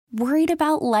Worried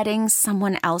about letting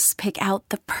someone else pick out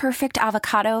the perfect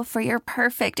avocado for your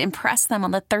perfect impress them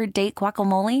on the third date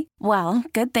guacamole? Well,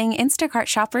 good thing Instacart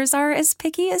shoppers are as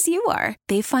picky as you are.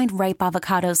 They find ripe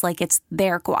avocados like it's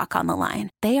their guac on the line.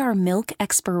 They are milk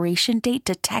expiration date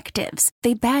detectives.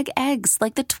 They bag eggs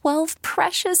like the 12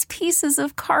 precious pieces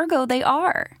of cargo they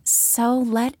are. So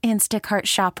let Instacart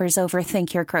shoppers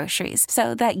overthink your groceries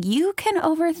so that you can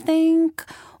overthink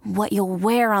what you'll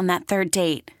wear on that third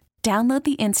date. Download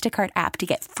the Instacart app to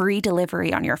get free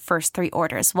delivery on your first 3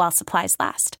 orders while supplies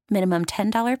last. Minimum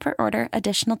 $10 per order.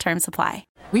 Additional terms apply.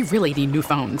 We really need new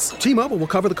phones. T-Mobile will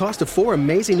cover the cost of 4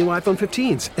 amazing new iPhone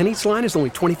 15s, and each line is only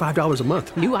 $25 a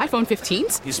month. New iPhone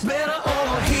 15s? It's better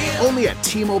over here. Only at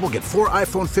T-Mobile, get 4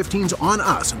 iPhone 15s on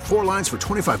us and 4 lines for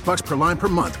 $25 per line per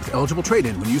month with eligible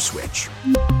trade-in when you switch.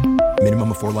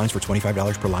 Minimum of 4 lines for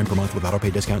 $25 per line per month with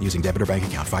autopay discount using debit or bank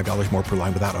account. $5 more per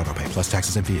line without autopay, plus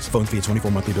taxes and fees. Phone fee at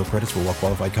 24 monthly bill credits for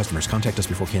well-qualified customers. Contact us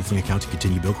before canceling account to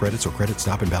continue bill credits or credit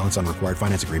stop and balance on required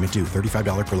finance agreement due.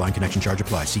 $35 per line connection charge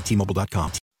applies. See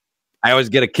T-Mobile.com. I always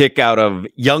get a kick out of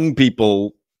young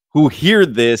people who hear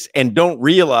this and don't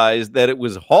realize that it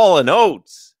was Hall &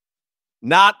 Oates,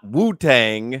 not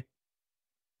Wu-Tang,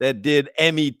 that did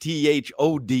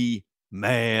METHOD,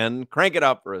 man. Crank it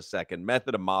up for a second.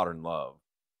 Method of Modern Love.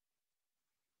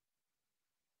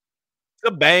 It's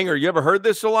a banger. You ever heard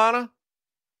this, Solana?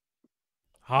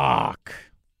 Hawk.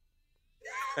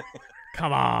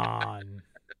 Come on.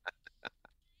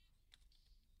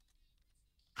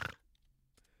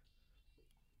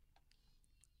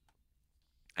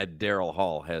 Daryl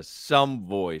Hall has some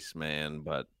voice, man,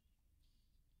 but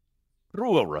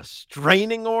threw a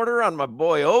restraining order on my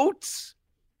boy Oates.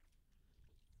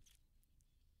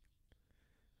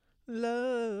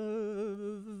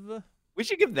 Love. We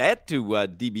should give that to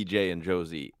DBJ and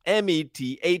Josie.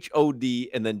 METHOD,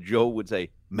 and then Joe would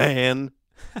say, man.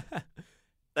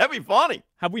 That'd be funny.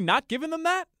 Have we not given them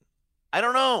that? I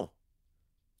don't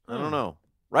know.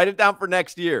 Write it down for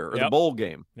next year or the bowl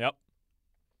game. Yep.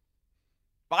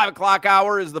 5 o'clock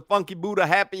hour is the Funky Buddha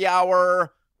Happy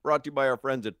Hour, brought to you by our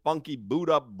friends at Funky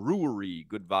Buddha Brewery.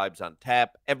 Good vibes on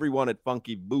tap. Everyone at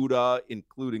Funky Buddha,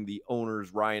 including the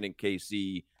owners, Ryan and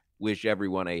KC, wish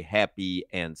everyone a happy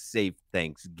and safe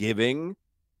Thanksgiving.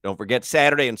 Don't forget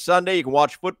Saturday and Sunday, you can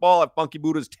watch football at Funky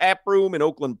Buddha's Tap Room in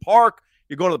Oakland Park.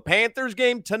 You're going to the Panthers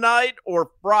game tonight or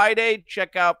Friday,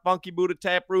 check out Funky Buddha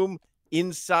Tap Room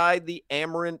inside the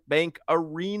Amerant Bank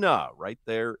Arena right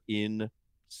there in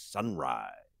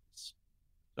Sunrise.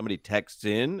 Somebody texts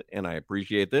in, and I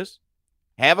appreciate this.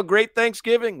 Have a great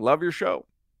Thanksgiving. Love your show.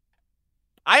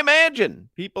 I imagine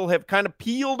people have kind of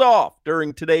peeled off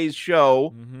during today's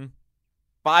show.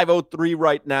 5:03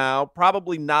 right now.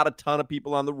 Probably not a ton of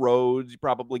people on the roads. You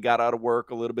probably got out of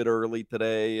work a little bit early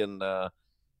today, and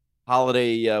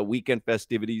holiday weekend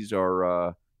festivities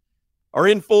are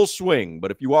in full swing.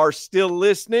 But if you are still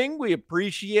listening, we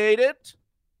appreciate it.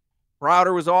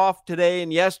 Crowder was off today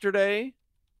and yesterday.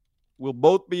 We'll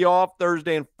both be off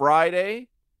Thursday and Friday.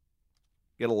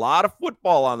 Get a lot of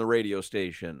football on the radio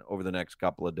station over the next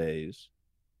couple of days.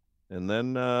 And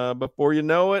then before you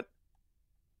know it,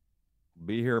 we'll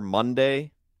be here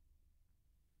Monday.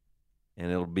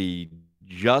 And it'll be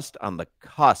just on the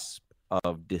cusp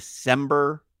of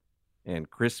December and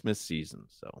Christmas season.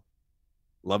 So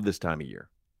love this time of year.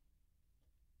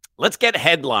 Let's get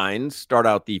headlines. Start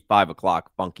out the 5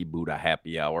 o'clock Funky Buddha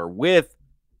Happy Hour with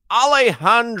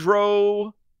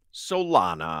Alejandro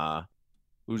Solana,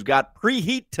 who's got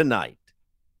preheat tonight,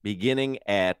 beginning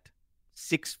at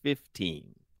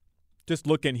 6:15. Just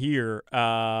looking here,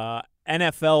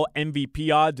 NFL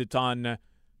MVP odds. It's on,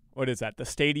 what is that, the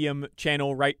Stadium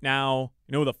channel right now.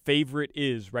 You know the favorite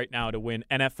is right now to win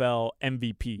NFL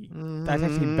MVP. That's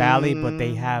actually Valley, but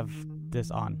they have this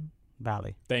on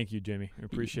Valley. Thank you, Jimmy. I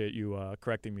appreciate you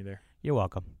correcting me there. You're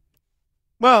welcome.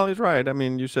 Well, he's right. I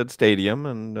mean, you said Stadium,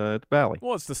 and it's Bally.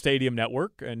 Well, it's the Stadium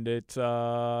Network, and it's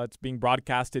being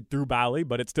broadcasted through Bally,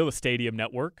 but it's still a Stadium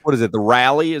Network. What is it, the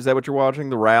Rally? Is that what you're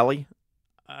watching, the Rally?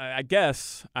 I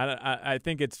guess. I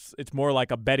think it's more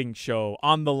like a betting show,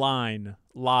 on the line,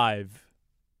 live.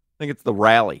 I think it's the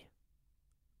Rally.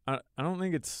 I don't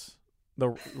think it's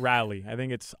the Rally. I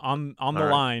think it's on the right.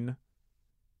 line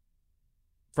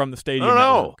from the Stadium I don't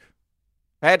know. Network.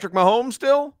 Patrick Mahomes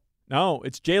still? No,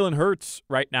 it's Jalen Hurts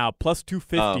right now, plus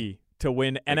 250 to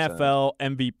win NFL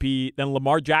MVP. Then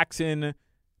Lamar Jackson,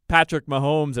 Patrick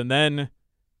Mahomes, and then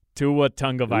Tua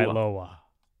Tagovailoa.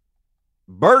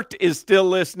 Bert is still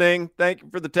listening. Thank you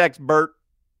for the text, Bert.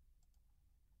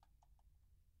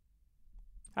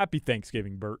 Happy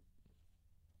Thanksgiving, Bert.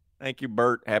 Thank you,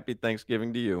 Bert. Happy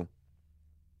Thanksgiving to you.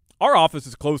 Our office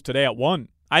is closed today at 1.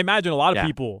 I imagine a lot of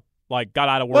people got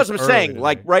out of work. That's what I'm saying. today.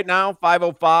 Like right now,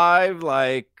 5:05.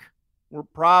 Like we're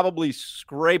probably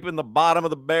scraping the bottom of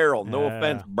the barrel. No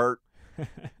offense, Bert.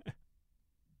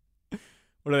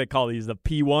 What do they call these? The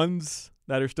P1s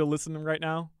that are still listening right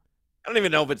now? I don't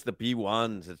even know if it's the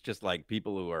P1s. It's just like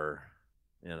people who are,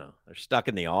 they're stuck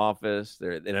in the office.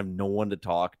 They have no one to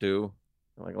talk to.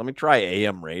 I'm like, let me try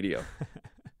AM radio.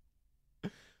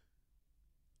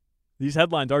 These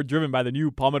headlines are driven by the new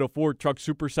Palmetto Ford Truck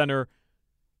Supercenter.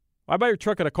 Why buy your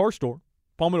truck at a car store?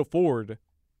 Palmetto Ford,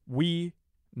 we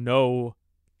know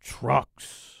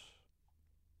trucks.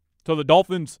 So the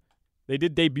Dolphins, they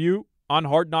did debut on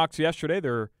Hard Knocks yesterday,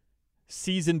 their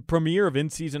season premiere of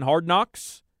in-season Hard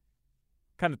Knocks.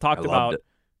 Kind of talked about it.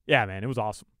 Yeah, man, it was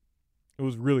awesome. It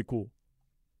was really cool.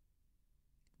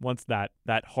 Once that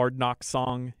Hard Knocks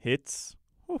song hits,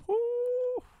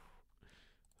 woo-hoo,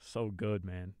 so good,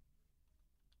 man.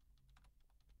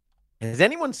 Has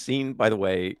anyone seen, by the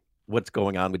way, what's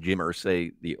going on with Jim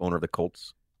Irsay, the owner of the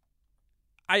Colts?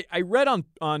 I read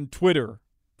on Twitter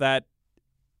that,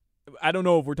 I don't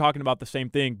know if we're talking about the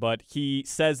same thing, but he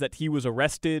says that he was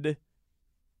arrested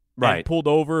and pulled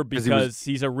over because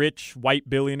he's a rich white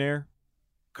billionaire.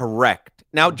 Correct.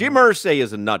 Now, Jim Irsay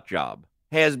is a nut job.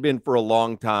 Has been for a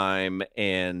long time.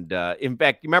 And in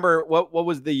fact, you remember what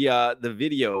was the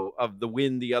video of the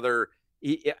win the other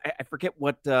I forget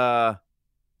what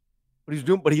he was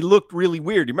doing, but he looked really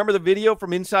weird. You remember the video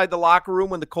from inside the locker room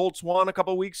when the Colts won a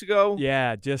couple of weeks ago?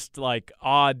 Yeah, just like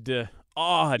odd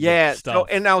stuff. So,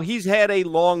 and now he's had a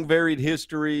long, varied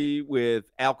history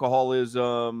with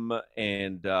alcoholism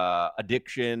and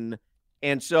addiction.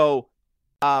 And so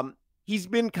he's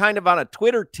been kind of on a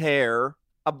Twitter tear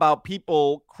about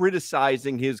people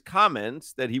criticizing his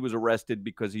comments that he was arrested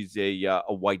because he's a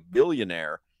white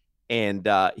billionaire. And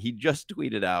he just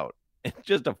tweeted out. It's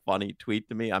just a funny tweet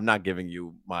to me. I'm not giving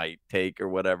you my take or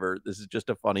whatever. This is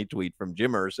just a funny tweet from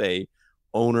Jim Irsay,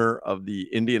 owner of the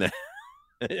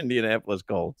Indianapolis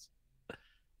Colts.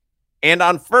 And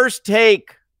on First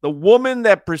Take, the woman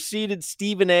that preceded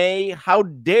Stephen A., how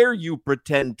dare you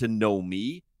pretend to know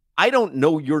me? I don't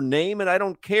know your name and I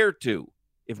don't care to.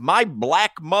 If my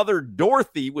black mother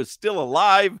Dorothy was still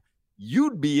alive,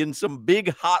 you'd be in some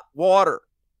big hot water.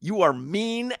 You are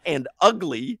mean and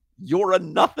ugly. You're a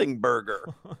nothing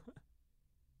burger.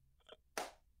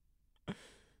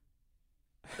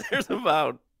 There's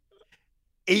about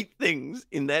 8 things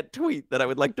in that tweet that I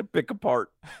would like to pick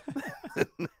apart.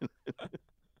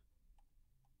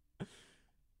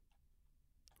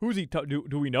 Who's he?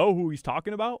 Do we know who he's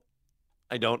talking about?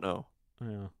 I don't know.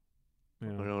 Yeah. I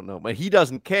don't know. But he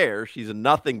doesn't care. She's a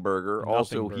nothing burger.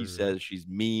 Also, he says she's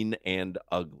mean and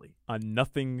ugly. A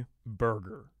nothing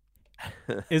burger.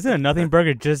 Isn't a nothing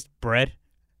burger just bread?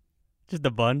 Just a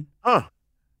bun? Huh.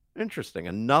 Interesting.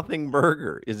 A nothing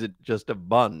burger. Is it just a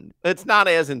bun? It's not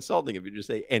as insulting if you just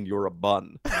say, and you're a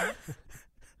bun.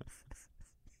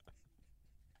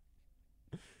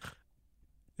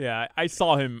 Yeah, I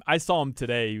saw him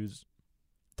today. He was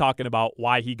talking about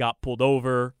why he got pulled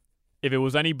over. If it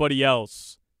was anybody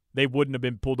else, they wouldn't have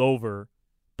been pulled over.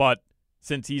 But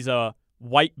since he's a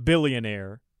white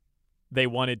billionaire, they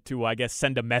wanted to, I guess,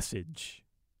 send a message.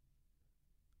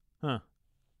 Huh.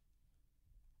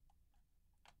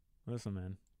 Listen,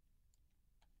 man.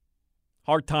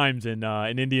 Hard times in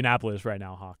Indianapolis right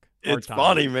now, Hawk. It's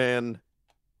funny, man.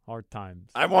 Hard times.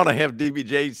 I want to have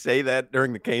DBJ say that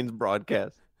during the Canes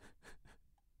broadcast.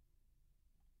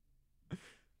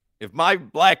 If my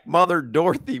black mother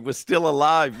Dorothy was still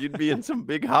alive, you'd be in some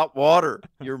big hot water.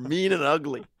 You're mean and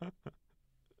ugly.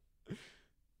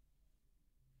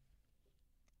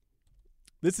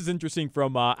 This is interesting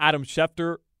from Adam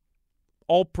Schefter.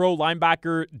 All-pro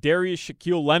linebacker Darius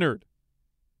Shaquille Leonard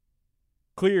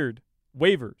cleared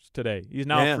waivers today. He's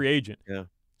now a free agent. Yeah.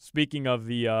 Speaking of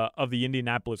the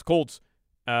Indianapolis Colts,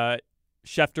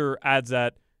 Schefter adds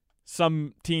that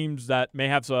some teams that may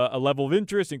have a level of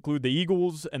interest include the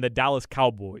Eagles and the Dallas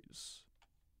Cowboys.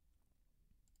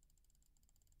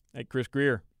 Hey, Chris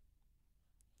Greer,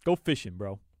 go fishing,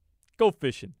 bro. Go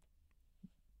fishing.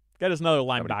 Get us another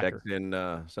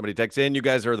linebacker. Somebody texts in. You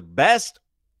guys are the best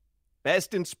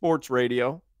in sports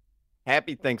radio.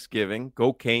 Happy Thanksgiving.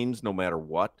 Go Canes no matter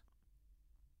what.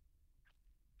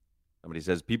 Somebody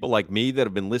says, people like me that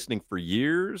have been listening for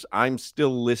years, I'm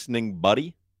still listening,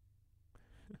 buddy.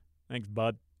 Thanks,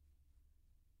 bud.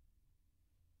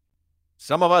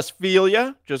 Some of us feel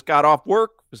ya. Just got off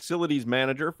work. Facilities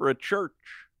manager for a church.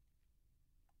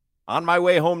 On my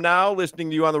way home now, listening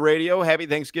to you on the radio. Happy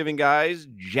Thanksgiving, guys.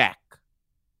 Jack.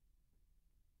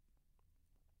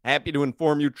 Happy to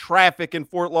inform you traffic in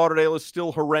Fort Lauderdale is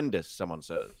still horrendous, someone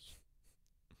says.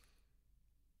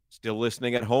 Still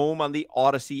listening at home on the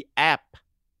Odyssey app.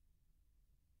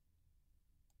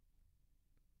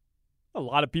 A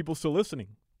lot of people still listening.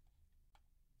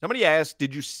 Somebody asked,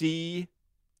 did you see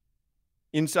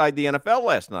Inside the NFL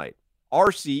last night?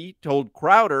 RC told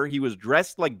Crowder he was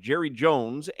dressed like Jerry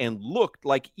Jones and looked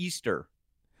like Easter.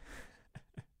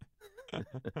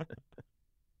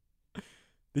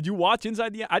 Did you watch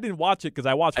Inside the? I didn't watch it because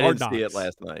I watched Hard Knocks. I didn't see it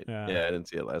last night. Yeah, I didn't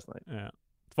see it last night. Yeah,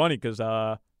 it's funny because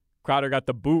Crowder got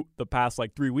the boot the past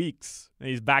 3 weeks, and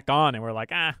he's back on, and we're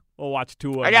like, we'll watch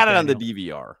Tua. I got it on the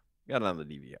DVR.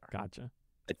 Gotcha.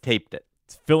 I taped it.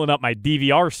 It's filling up my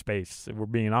DVR space, if we're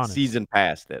being honest. Season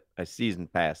past it.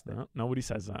 No, nobody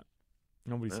says that.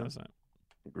 Nobody says that.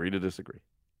 Agree to disagree.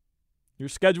 Your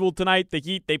schedule tonight, the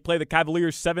Heat, they play the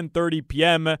Cavaliers 7:30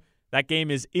 p.m. That game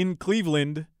is in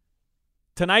Cleveland.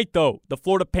 Tonight, though, the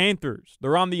Florida Panthers,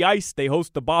 they're on the ice. They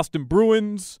host the Boston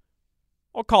Bruins.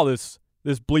 I'll call this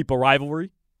bleep a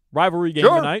rivalry. Rivalry game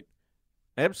tonight.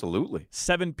 Absolutely.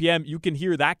 7 p.m. You can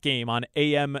hear that game on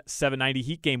AM 790.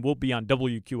 Heat game will be on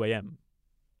WQAM.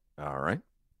 All right.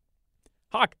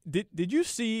 Hawk, did you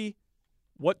see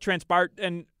what transpired?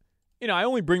 And, I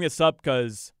only bring this up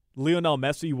because Lionel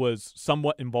Messi was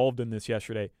somewhat involved in this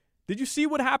yesterday. Did you see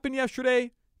what happened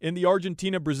yesterday in the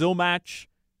Argentina-Brazil match?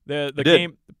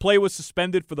 The play was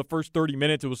suspended for the first 30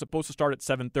 minutes. It was supposed to start at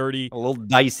 7:30. A little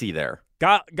dicey there.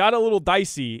 Got a little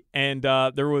dicey, and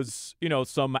there was,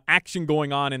 some action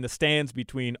going on in the stands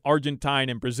between Argentine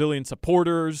and Brazilian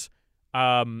supporters.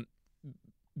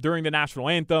 During the national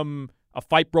anthem, a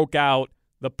fight broke out.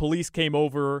 The police came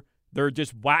over. They're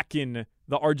just whacking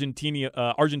the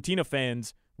Argentina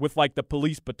fans with the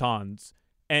police batons.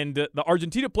 And the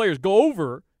Argentina players go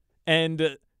over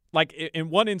and in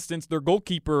one instance, their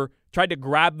goalkeeper tried to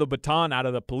grab the baton out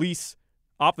of the police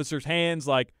officer's hands.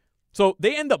 So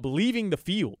they end up leaving the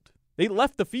field. They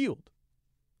left the field.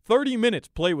 30 minutes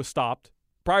play was stopped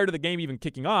prior to the game even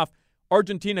kicking off.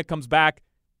 Argentina comes back.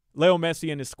 Leo Messi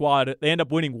and his squad, they end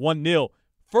up winning 1-0.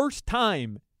 First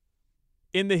time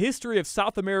in the history of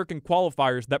South American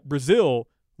qualifiers that Brazil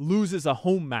loses a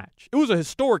home match. It was a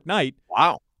historic night.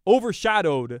 Wow.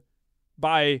 Overshadowed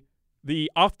by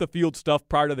the off-the-field stuff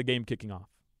prior to the game kicking off.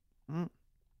 A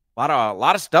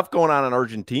lot of stuff going on in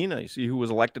Argentina. You see who was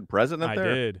elected president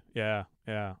there? I did. Yeah.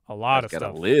 A lot of stuff.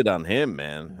 Got a lid on him,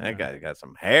 man. That guy got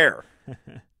some hair.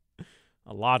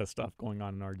 A lot of stuff going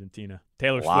on in Argentina.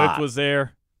 Taylor Swift was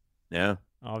there. Yeah.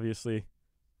 Obviously,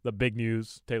 the big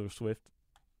news, Taylor Swift.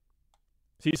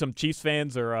 See, some Chiefs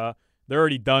fans they're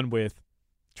already done with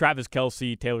Travis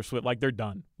Kelce, Taylor Swift. They're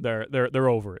done. They're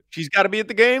over it. She's got to be at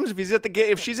the games. If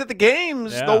she's at the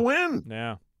games, they'll win.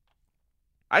 Yeah.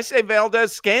 I say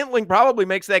Valdez-Scantling probably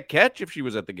makes that catch if she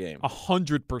was at the game.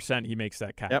 100% he makes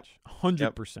that catch.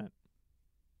 100%.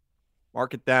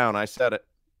 Mark it down. I said it.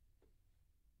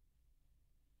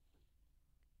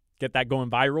 Get that going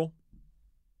viral.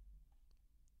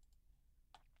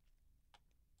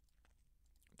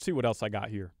 Let's see what else I got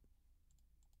here.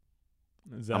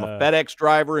 I'm a FedEx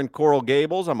driver in Coral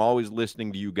Gables. I'm always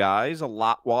listening to you guys a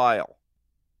lot while.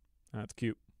 That's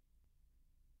cute.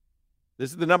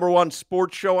 This is the #1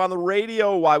 sports show on the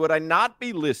radio. Why would I not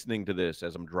be listening to this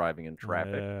as I'm driving in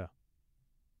traffic? Yeah.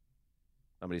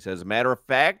 Somebody says, as a matter of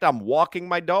fact, I'm walking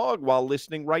my dog while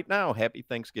listening right now. Happy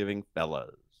Thanksgiving,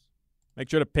 fellas. Make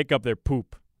sure to pick up their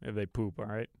poop if they poop, all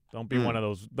right? Don't be one of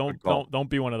those. Don't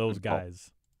be one of those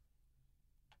guys.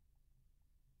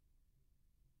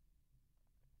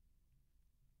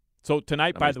 So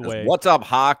tonight, by the way. What's up,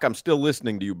 Hawk? I'm still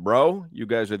listening to you, bro. You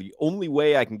guys are the only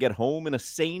way I can get home in a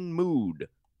sane mood.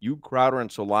 You, Crowder,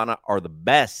 and Solana are the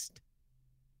best.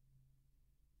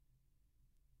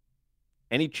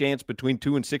 Any chance between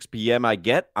 2 and 6 p.m. I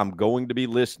get, I'm going to be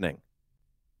listening.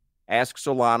 Ask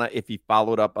Solana if he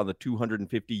followed up on the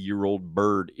 250-year-old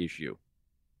bird issue.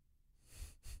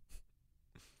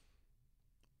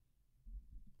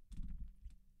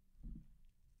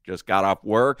 Just got off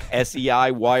work. SEI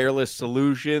Wireless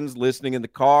Solutions, listening in the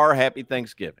car. Happy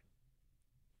Thanksgiving.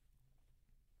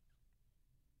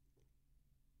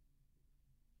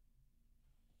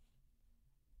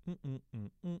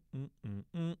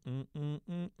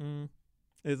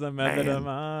 It's a method of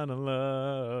mine of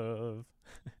love.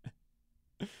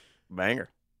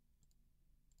 Banger.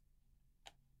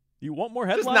 You want more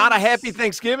headlines? Just not a happy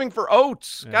Thanksgiving for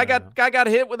Oates. Yeah. Guy got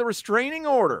hit with a restraining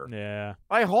order. Yeah.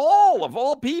 By Hall, of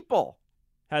all people.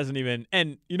 Hasn't even.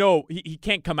 And, he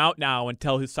can't come out now and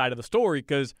tell his side of the story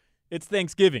because it's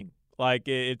Thanksgiving.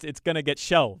 It's going to get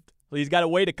shelved. So he's got to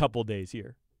wait a couple days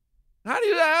here.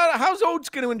 How's Oates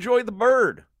going to enjoy the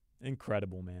bird?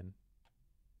 Incredible, man.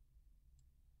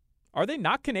 Are they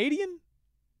not Canadian?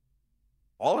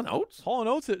 Hall & Oates? Hall &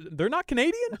 Oates, they're not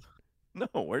Canadian? No,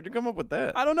 where'd you come up with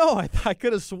that? I don't know. I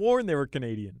could have sworn they were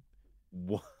Canadian.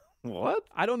 What?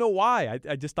 I don't know why.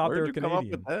 I just thought they were Where'd you Canadian. come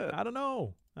up with that? I don't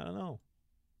know.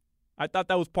 I thought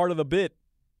that was part of the bit.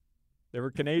 They were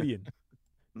Canadian.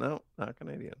 No, not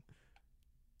Canadian.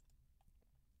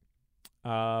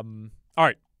 All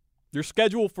right. Your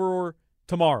schedule for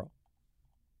tomorrow.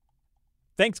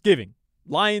 Thanksgiving.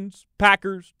 Lions,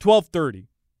 Packers, 12:30.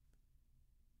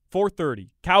 4:30.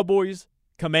 Cowboys,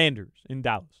 Commanders in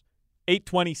Dallas.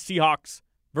 8:20 Seahawks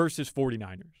versus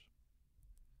 49ers.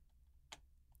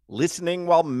 Listening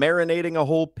while marinating a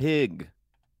whole pig.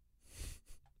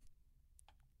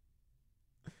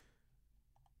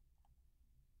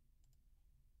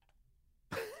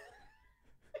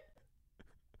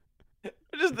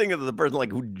 I just think of the person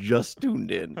like who just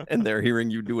tuned in and they're hearing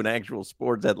you do an actual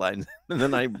sports headline, and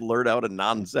then I blurt out a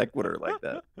non sequitur like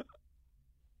that.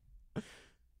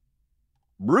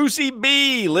 Brucey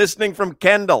B, listening from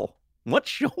Kendall. What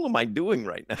show am I doing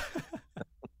right now?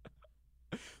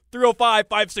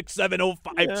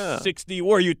 305-567-0560.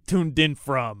 Where are you tuned in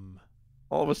from?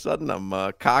 All of a sudden,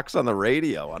 I'm Cox on the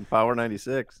radio on Power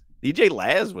 96. DJ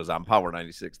Laz was on Power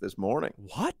 96 this morning.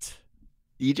 What?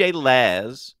 DJ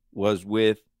Laz was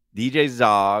with DJ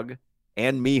Zog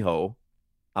and Miho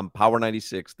on Power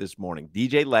 96 this morning.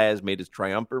 DJ Laz made his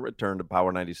triumphant return to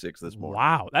Power 96 this morning.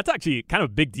 Wow, that's actually kind of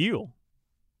a big deal.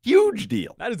 Huge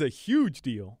deal. That is a huge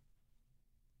deal.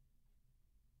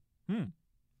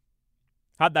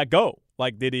 How'd that go?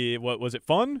 Like, was it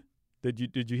fun? Did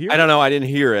you hear? I don't know. I didn't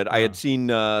hear it. I had seen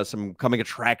some coming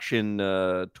attraction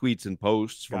tweets and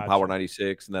posts from Power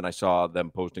 96, and then I saw them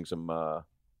posting some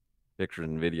pictures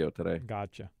and video today.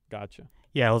 Gotcha.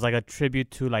 Yeah, it was like a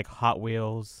tribute to like Hot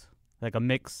Wheels, like a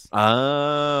mix.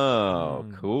 Oh,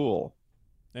 cool.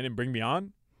 They didn't bring me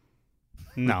on?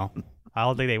 No, I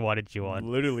don't think they wanted you on.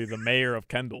 Literally the mayor of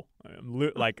Kendall.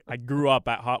 I grew up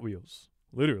at Hot Wheels.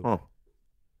 Literally. Oh.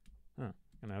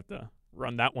 Gonna have to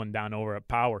run that one down over at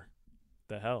Power.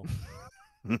 The hell.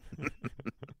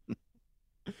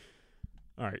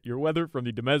 All right, your weather from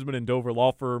the Demesman and Dover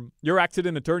Law Firm.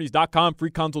 YourAccidentAttorneys.com. Free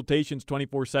consultations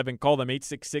 24/7. Call them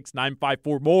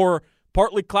 866-954-MORE.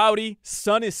 Partly cloudy.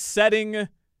 Sun is setting.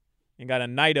 And got a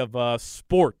night of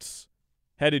sports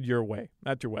headed your way.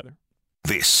 That's your weather.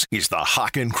 This is the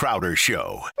Hawk and Crowder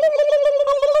Show.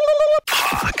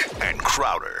 Hawk and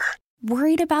Crowder.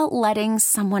 Worried about letting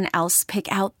someone else pick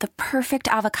out the perfect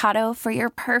avocado for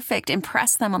your perfect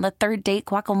impress them on the third date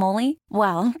guacamole?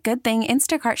 Well, good thing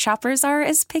Instacart shoppers are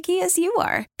as picky as you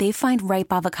are. They find ripe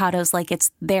avocados like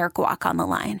it's their guac on the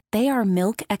line. They are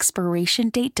milk expiration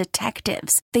date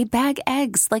detectives. They bag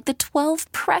eggs like the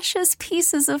 12 precious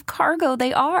pieces of cargo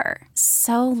they are.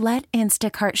 So let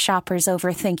Instacart shoppers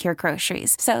overthink your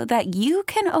groceries so that you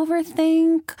can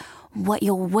overthink what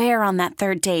you'll wear on that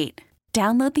third date.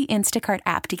 Download the Instacart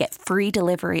app to get free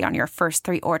delivery on your first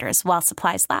 3 orders while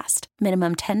supplies last.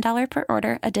 Minimum $10 per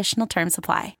order. Additional terms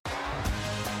apply.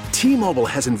 T-Mobile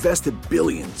has invested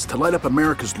billions to light up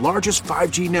America's largest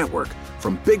 5G network,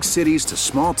 from big cities to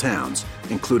small towns,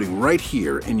 including right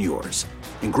here in yours.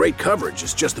 And great coverage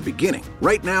is just the beginning.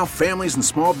 Right now, families and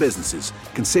small businesses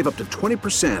can save up to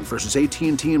 20% versus AT&T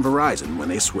and Verizon when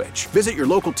they switch. Visit your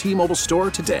local T-Mobile store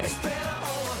today.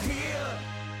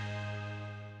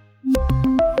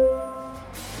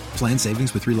 Plan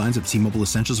savings with 3 lines of T-Mobile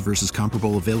Essentials versus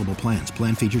comparable available plans.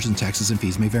 Plan features and taxes and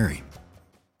fees may vary.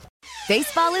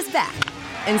 Baseball is back,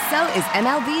 and so is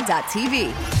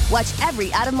MLB.tv. Watch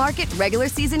every out-of-market regular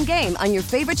season game on your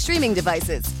favorite streaming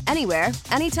devices, anywhere,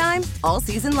 anytime, all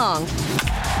season long.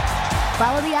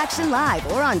 Follow the action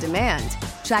live or on demand.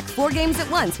 Track 4 games at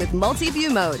once with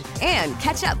multi-view mode and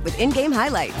catch up with in-game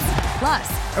highlights.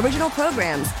 Plus, original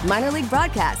programs, minor league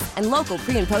broadcasts, and local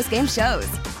pre- and post-game shows.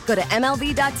 Go to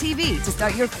MLB.tv to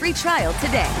start your free trial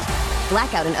today.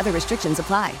 Blackout and other restrictions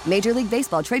apply. Major League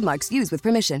Baseball trademarks used with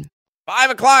permission. 5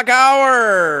 o'clock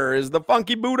hour is the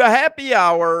Funky Buddha Happy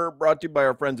Hour, brought to you by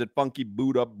our friends at Funky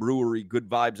Buddha Brewery. Good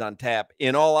vibes on tap.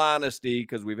 In all honesty,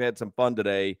 because we've had some fun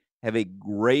today, have a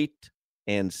great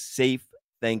and safe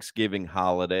Thanksgiving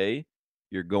holiday.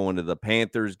 You're going to the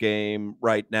Panthers game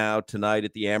right now tonight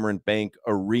at the Amerant Bank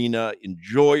Arena.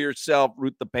 Enjoy yourself.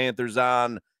 Root the Panthers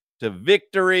on to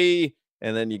victory.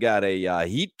 And then you got a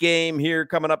Heat game here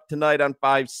coming up tonight on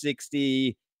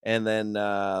 560. And then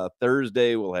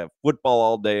Thursday, we'll have football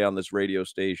all day on this radio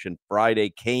station. Friday,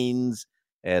 Canes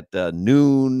at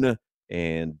noon.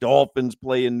 And Dolphins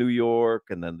play in New York.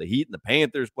 And then the Heat and the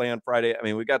Panthers play on Friday. I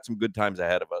mean, we got some good times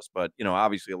ahead of us. But, you know,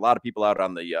 obviously a lot of people out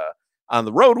on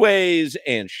the roadways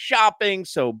and shopping.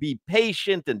 So be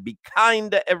patient and be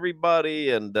kind to everybody.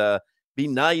 And Be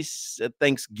nice at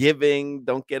Thanksgiving.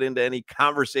 Don't get into any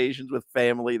conversations with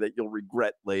family that you'll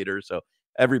regret later. So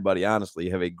everybody, honestly,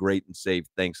 have a great and safe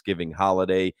Thanksgiving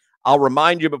holiday. I'll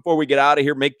remind you before we get out of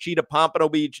here, make Cheetah Pompano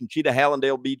Beach and Cheetah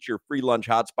Hallandale Beach your free lunch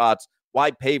hotspots.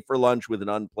 Why pay for lunch with an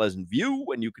unpleasant view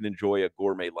when you can enjoy a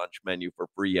gourmet lunch menu for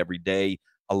free every day,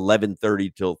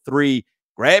 11:30 till 3.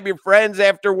 Grab your friends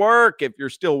after work if you're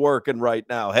still working right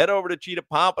now. Head over to Cheetah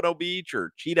Pompano Beach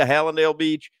or Cheetah Hallandale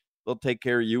Beach. They'll take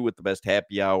care of you with the best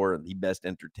happy hour and the best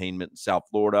entertainment in South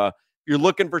Florida. If you're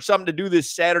looking for something to do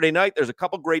this Saturday night, there's a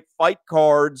couple great fight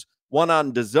cards, one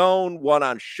on DAZN, one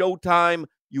on Showtime.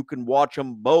 You can watch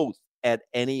them both at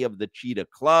any of the Cheetah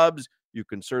clubs. You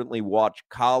can certainly watch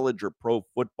college or pro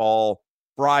football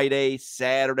Friday,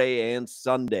 Saturday, and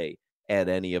Sunday at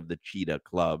any of the Cheetah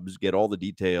clubs. Get all the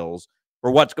details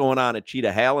for what's going on at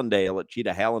Cheetah Hallandale at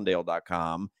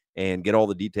cheetahhallandale.com, and get all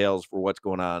the details for what's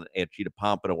going on at Cheetah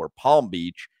Pompano or Palm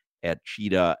Beach at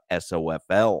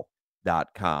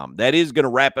cheetahsofl.com. That is going to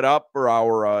wrap it up for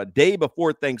our day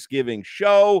before Thanksgiving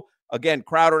show. Again,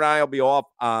 Crowder and I will be off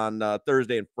on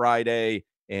Thursday and Friday,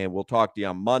 and we'll talk to you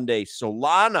on Monday.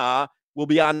 Solana will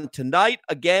be on tonight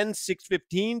again,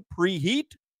 6:15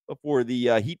 preheat before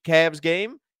the Heat Cavs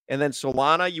game. And then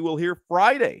Solana, you will hear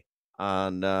Friday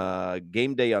on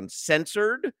Game Day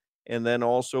Uncensored, and then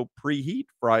also preheat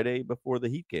Friday before the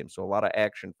Heat game. So a lot of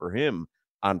action for him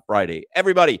on Friday.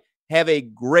 Everybody, have a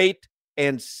great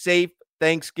and safe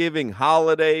Thanksgiving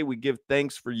holiday. We give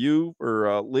thanks for you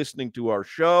for listening to our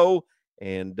show,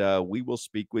 and we will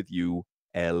speak with you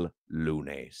el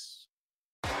lunes.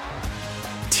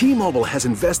 T-Mobile has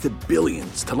invested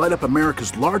billions to light up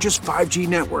America's largest 5G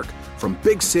network, from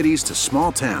big cities to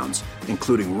small towns,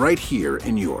 including right here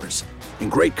in yours.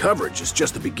 And great coverage is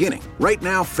just the beginning. Right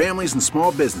now, families and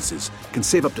small businesses can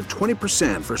save up to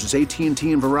 20% versus AT&T and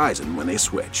Verizon when they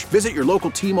switch. Visit your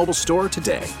local T-Mobile store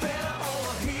today.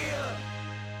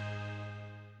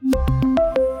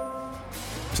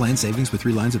 Plan savings with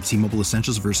 3 lines of T-Mobile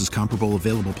Essentials versus comparable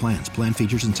available plans. Plan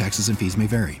features and taxes and fees may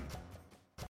vary.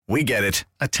 We get it.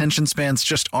 Attention spans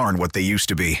just aren't what they used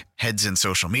to be. Heads in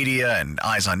social media and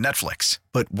eyes on Netflix.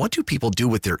 But what do people do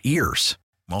with their ears?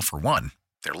 Well, for one,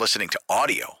 they're listening to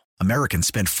audio. Americans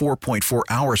spend 4.4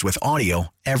 hours with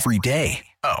audio every day.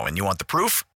 Oh, and you want the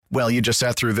proof? Well, you just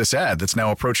sat through this ad that's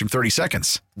now approaching 30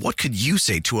 seconds. What could you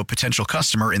say to a potential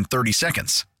customer in 30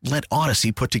 seconds? Let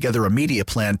Odyssey put together a media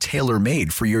plan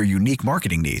tailor-made for your unique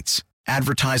marketing needs.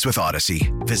 Advertise with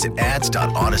Odyssey. Visit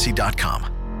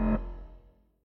ads.odyssey.com.